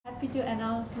happy to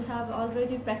announce we have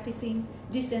already practicing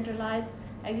decentralized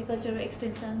agricultural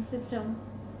extension system,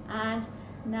 and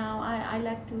now I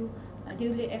like to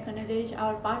duly acknowledge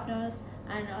our partners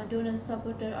and our donor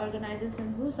supporter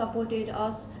organizations who supported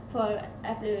us for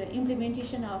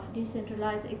implementation of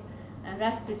decentralized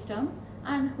RAS system.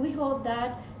 And we hope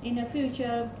that in the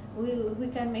future we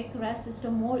can make RAS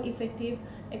system more effective,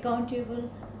 accountable,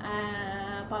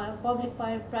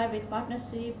 public-private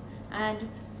partnership, and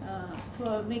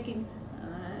for making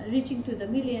reaching to the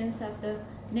millions of the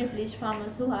Nepalese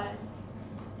farmers who are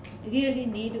really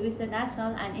need with the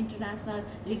national and international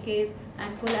linkage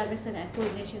and collaboration and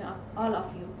coordination of all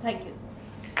of you. Thank you.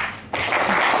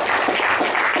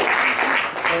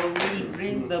 So we will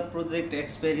bring the project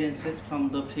experiences from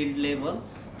the field level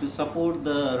to support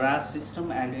the RAS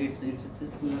system and its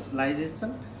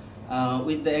institutionalization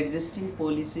with the existing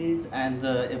policies and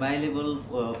the available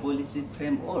policy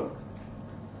framework.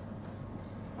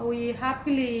 We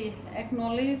happily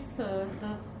acknowledge the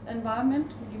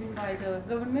environment given by the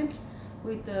government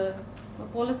with the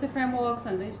policy frameworks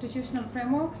and the institutional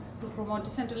frameworks to promote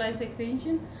decentralized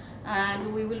extension,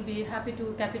 and we will be happy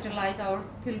to capitalize our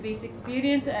field-based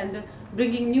experience and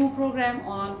bringing new program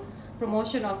on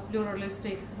promotion of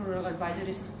pluralistic rural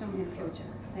advisory system in future.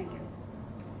 Thank you.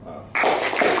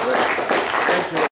 Thank you.